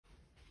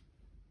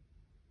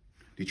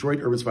Detroit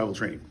Urban Survival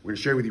Training. We're going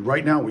to share with you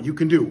right now what you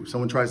can do if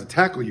someone tries to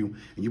tackle you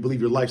and you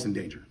believe your life's in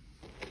danger.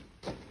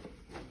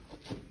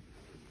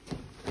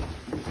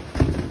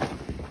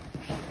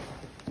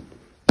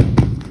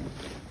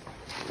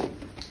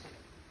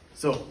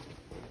 So,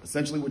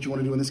 essentially what you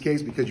want to do in this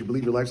case, because you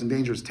believe your life's in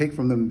danger, is take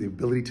from them the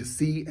ability to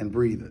see and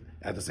breathe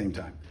at the same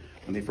time.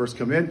 When they first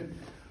come in,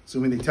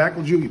 assuming they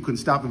tackled you, you couldn't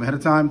stop them ahead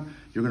of time,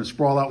 you're going to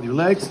sprawl out with your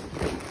legs.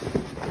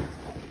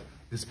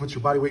 This puts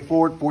your body weight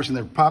forward, forcing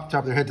their top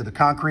of their head to the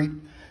concrete.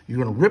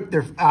 You're going to rip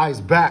their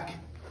eyes back.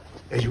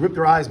 As you rip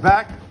their eyes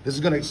back, this is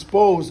going to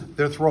expose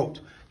their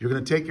throat. You're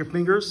going to take your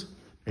fingers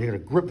and you're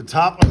going to grip the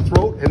top of the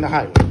throat and the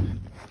highway.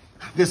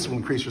 This will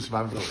increase your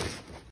survivability.